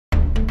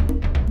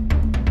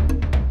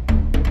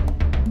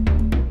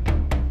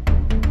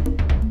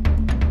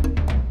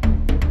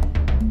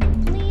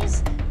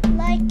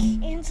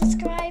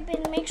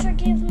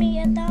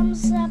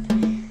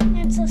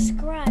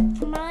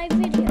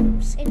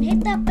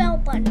bell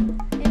button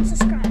and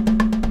subscribe.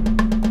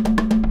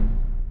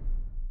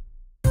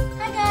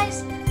 Hi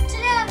guys,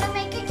 today I'm gonna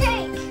make a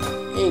cake.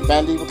 Hey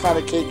Bendy, what kind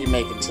of cake you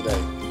making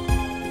today?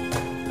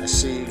 I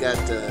see you got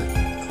the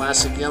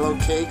classic yellow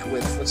cake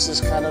with, what's this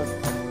kind of?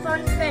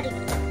 Funfetti.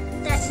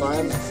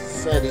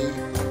 Funfetti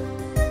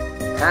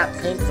hot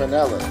pink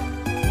vanilla.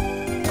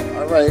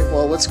 Alright,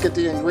 well let's get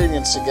the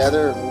ingredients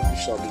together and we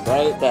shall be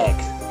right back.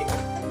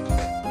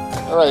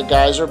 Alright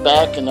guys, we're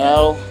back and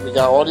now we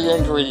got all the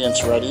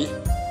ingredients ready.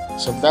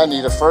 So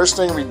Bendy, the first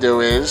thing we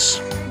do is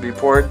we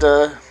poured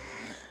the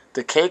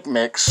cake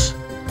mix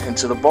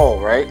into the bowl,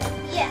 right?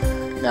 Yeah.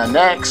 Now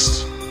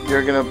next,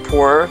 you're going to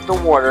pour the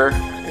water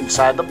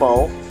inside the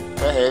bowl.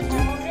 Go ahead.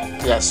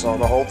 Yes, so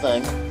the whole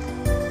thing.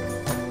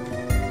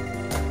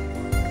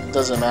 It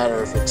doesn't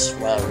matter if it's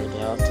flat right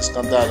now. Just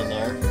dump that in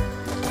there.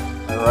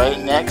 Alright,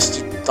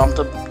 next, you dump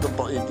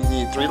you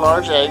need 3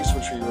 large eggs,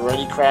 which we've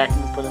already cracked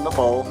and put in the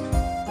bowl.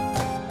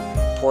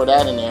 Pour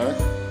that in there.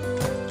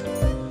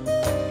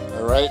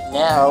 Alright,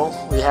 now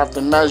we have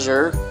to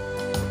measure.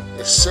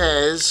 It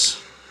says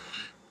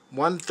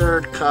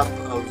 1/3 cup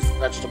of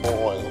vegetable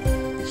oil.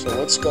 So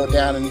let's go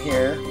down in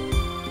here.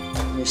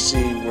 Let me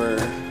see where.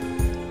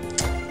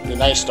 It'd be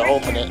nice to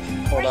open it.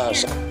 Hold on a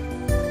second.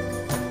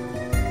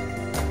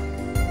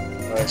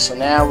 Alright, so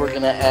now we're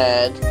going to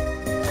add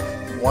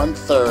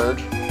 1/3.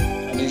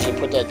 I need you to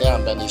put that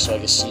down, Bendy, so I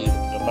can see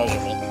the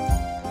measurement.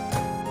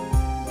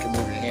 You can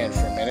move your hand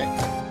for a minute.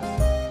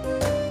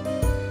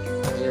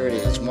 Here it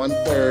is,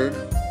 1/3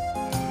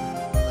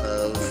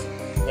 of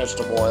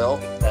vegetable oil.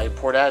 Now you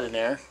pour that in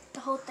there. The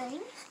whole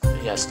thing?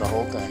 Yes, the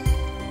whole thing.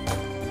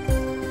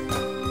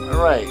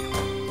 Alright,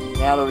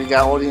 now that we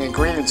got all the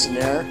ingredients in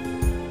there,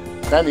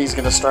 Bendy's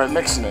going to start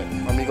mixing it.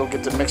 Let me go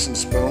get the mixing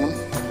spoon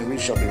and we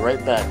shall be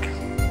right back.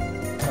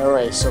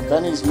 Alright, so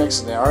Bendy's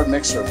mixing it. Our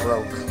mixer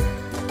broke.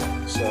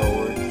 So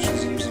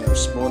she's using her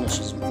spoon and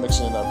she's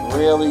mixing it up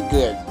really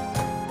good.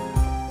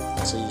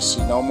 So you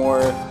see no more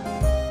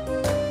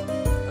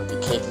of the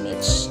cake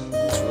mix.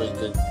 It's really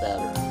good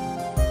batter.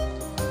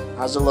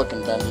 How's it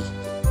looking, Bendy?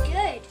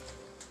 Good.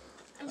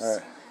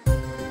 Alright.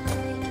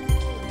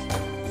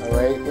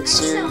 Alright, let's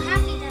see. I'm so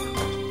happy that I'm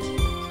making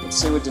cake. Let's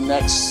see what the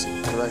next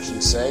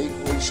directions say.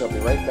 We shall be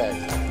right back.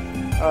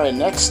 Alright,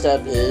 next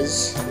step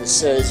is, it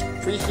says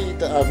preheat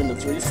the oven to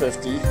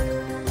 350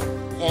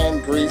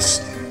 and grease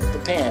the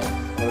pan,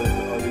 or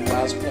your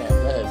glass pan.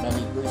 Go ahead,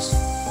 Bendy, grease,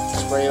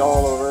 spray it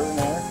all over in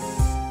there.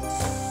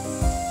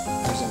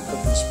 Using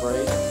cooking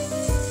spray.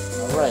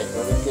 Alright,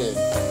 very good.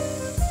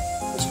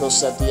 Let's go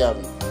set the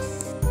oven.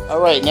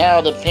 Alright, now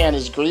the pan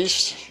is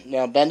greased.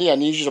 Now Bendy, I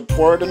need you to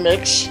pour the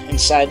mix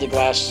inside the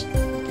glass.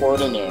 Pour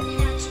it in there.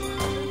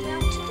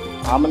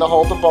 I'm going to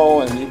hold the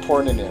bowl and you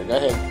pour it in there. Go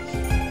ahead.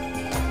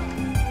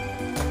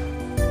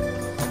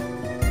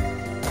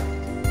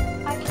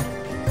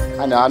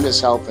 I know, I'm just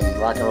helping.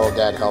 Rock and Roll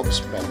Dad helps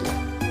Bendy.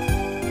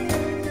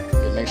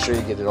 Okay, make sure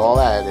you get it all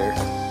out of there.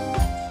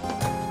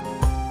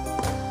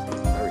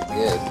 Very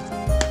good.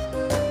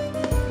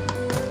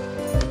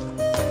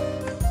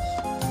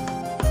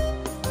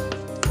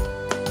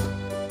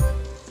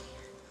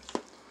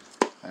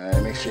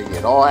 Alright, make sure you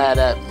get all out of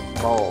that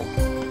bowl.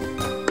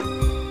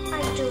 I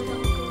do it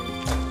all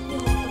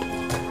good.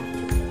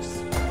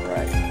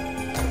 Alright.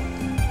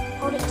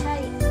 Hold it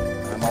tight.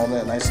 I'm holding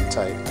it nice and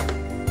tight.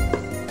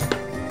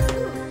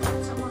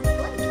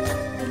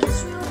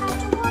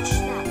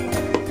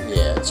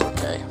 It's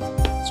okay.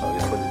 That's why we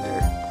put it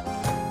there.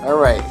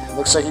 Alright,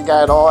 looks like you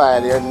got it all out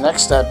of there. The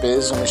next step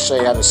is, let me show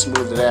you how to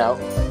smooth it out.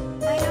 I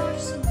know how to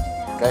smooth it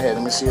out. Go ahead,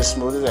 let me see you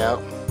smooth it out.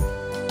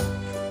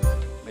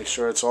 Make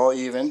sure it's all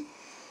even.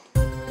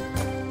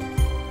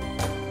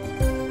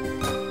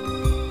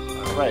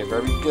 Alright,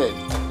 very good.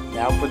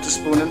 Now put the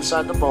spoon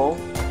inside the bowl.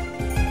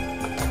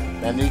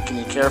 Bendy, can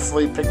you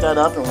carefully pick that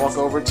up and walk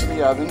over to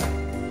the oven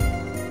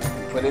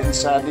and put it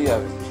inside the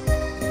oven.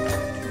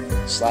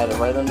 Slide it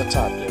right on the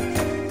top there.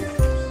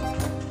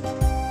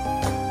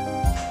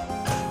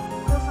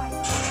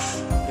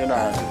 You're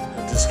not,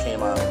 it just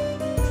came out.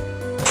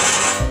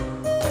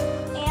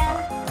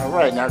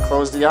 Alright, now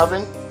close the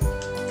oven.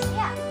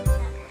 Yeah.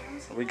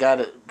 We got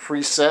it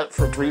preset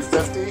for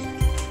 350.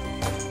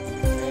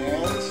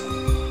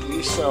 And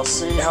we shall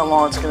see how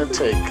long it's going to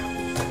take.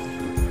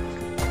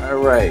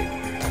 Alright.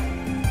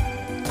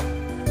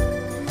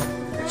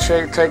 It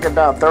should take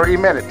about 30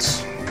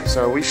 minutes.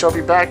 So we shall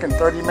be back in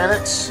 30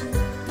 minutes.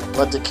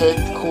 Let the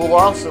cake cool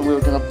off and we're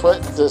going to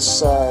put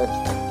this,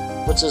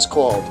 what's this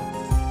called?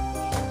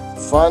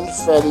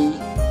 Funfetti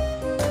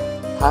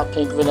hot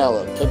pink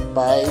vanilla, picked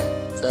by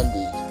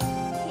Bendy.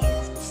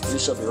 We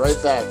shall be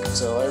right back.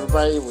 So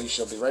everybody, we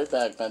shall be right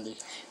back, Bendy.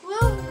 We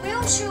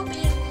shall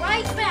be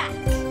right back.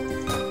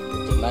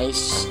 With the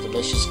nice,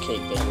 delicious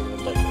cake that you're going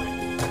to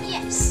decorate.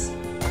 Yes.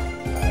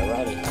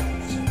 Alrighty.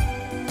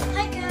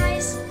 Hi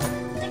guys,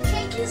 the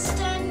cake is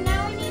done.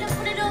 Now we need to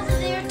put it over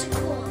there to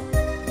cool.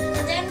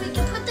 And then we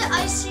can put the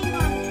icing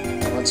on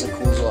there. Once it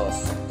cools off.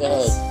 Go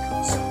ahead.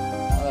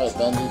 Alright,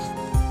 Bendy.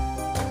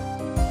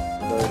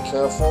 Very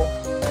careful.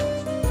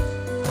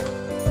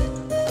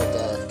 Put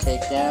the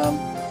cake down.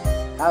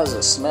 How does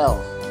it smell?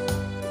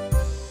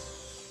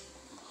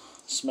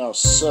 It smells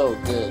so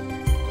good.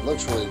 It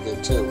looks really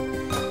good too.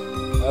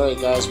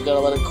 Alright guys, we gotta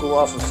let it cool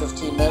off for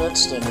 15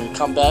 minutes. Then we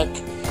come back.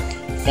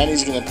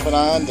 Benny's gonna put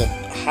on the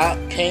hot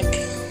pink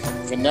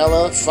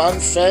vanilla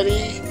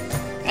funfetti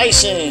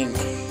icing.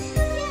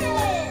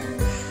 Yeah.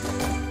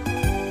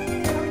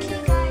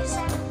 Okay guys,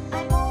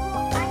 I'm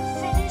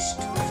finished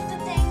with the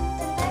thing.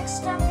 The next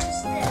step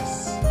is this.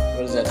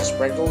 What is that, the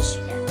sprinkles?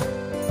 Yeah.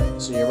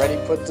 So you're ready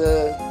to put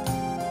the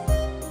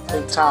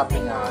big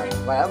topping on.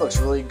 Wow, that looks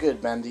really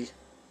good, Bendy.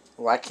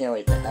 Oh, I can't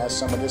wait to have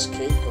some of this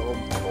cake. Oh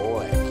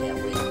boy, I can't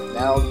wait.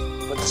 Now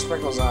put the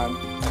sprinkles on.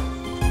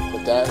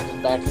 Put that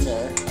back in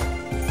there.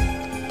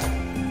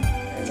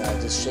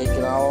 And just shake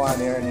it all on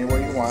there anywhere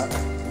you want.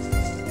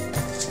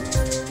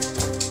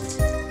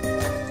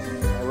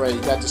 Alright,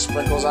 you got the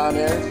sprinkles on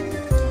there?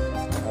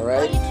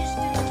 Alright.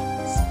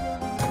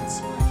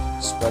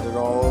 Spread it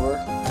all over.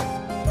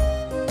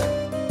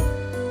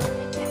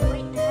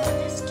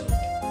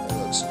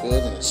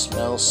 Good, and it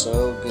smells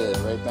so good,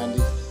 right, Bendy?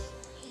 Yeah.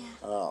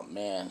 Oh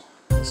man,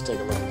 let's take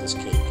a look at this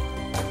cake.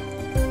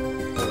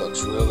 It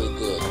looks really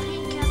good.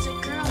 Pink has a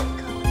girly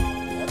color.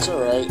 That's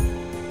alright.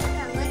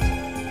 Yeah, I like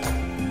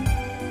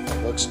it. It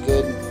looks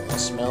good, it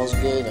smells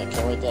good, I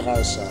can't wait to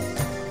have some.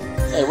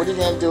 Hey, what are you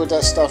going to do with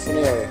that stuff in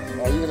there?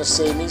 Are you going to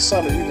save me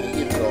some, or are you going to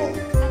eat it all?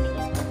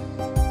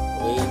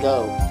 Well, there you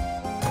go.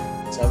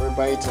 Tell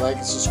everybody to like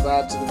and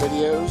subscribe to the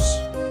videos.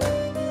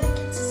 Like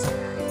and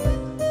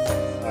subscribe.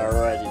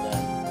 Alrighty then.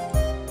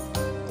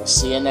 I'll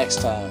see you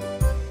next time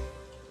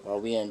while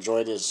we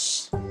enjoy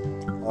this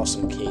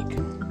awesome cake.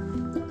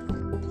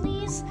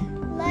 Please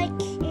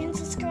like and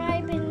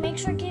subscribe, and make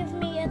sure to give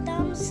me a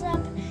thumbs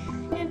up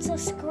and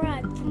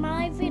subscribe for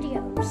my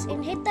videos,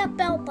 and hit that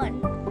bell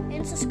button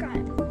and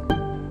subscribe.